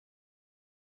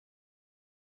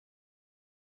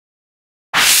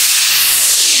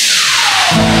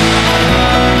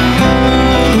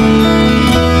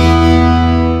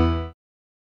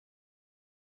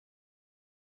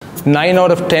9 out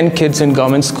of 10 kids in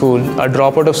government school are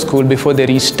drop out of school before they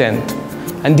reach 10th.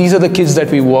 And these are the kids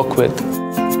that we work with.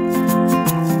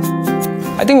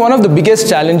 I think one of the biggest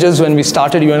challenges when we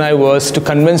started UNI was to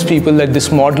convince people that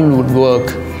this model would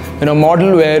work. A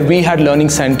model where we had learning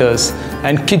centers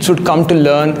and kids would come to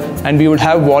learn, and we would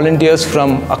have volunteers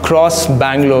from across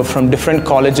Bangalore, from different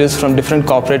colleges, from different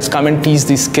corporates come and teach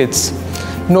these kids.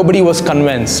 Nobody was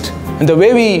convinced. And the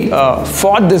way we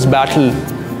fought this battle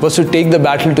was to take the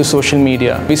battle to social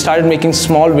media. We started making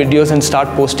small videos and start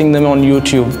posting them on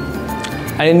YouTube.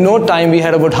 And in no time, we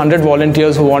had about 100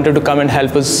 volunteers who wanted to come and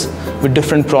help us with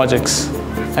different projects.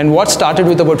 And what started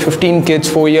with about 15 kids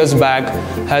 4 years back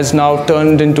has now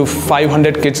turned into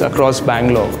 500 kids across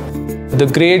Bangalore. The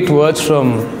great words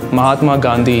from Mahatma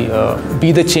Gandhi,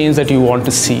 be the change that you want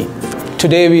to see.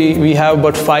 Today we have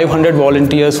about 500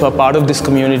 volunteers who are part of this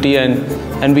community,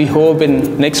 and we hope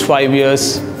in next 5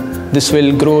 years this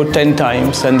will grow 10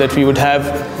 times and that we would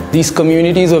have these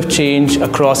communities of change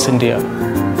across India.